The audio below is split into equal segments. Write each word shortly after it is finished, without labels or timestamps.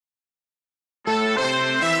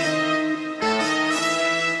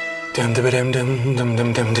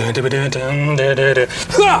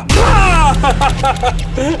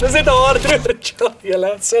Dis net 'n hardroer,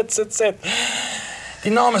 julle. Sit.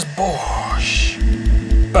 Die naam is Bosch.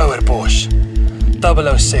 Power Bosch.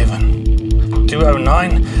 007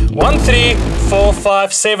 209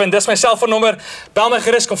 13457. Dis my selfoonnommer. Bel my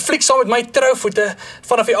gerus, kom fliek saam met my Trouvoete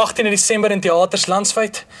vanaf die 18de Desember in teaters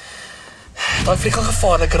landswyd. Daai fliek gaan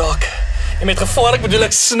gevaarlik raak. En met gevaarlik bedoel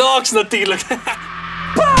ek snaaks natuurlik.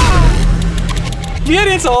 Weer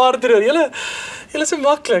eens hardroer. Julle is so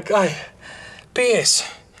maklik. Ai. PS.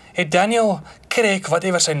 Het Daniel Craig,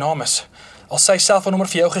 whatever sy naam is, al sy selfoonnommer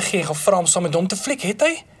vir jou gegee en gevra om saam met hom te fliek, het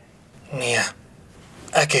hy? Nee.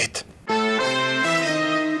 Ek het.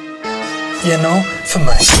 Jy nou vir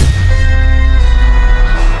my.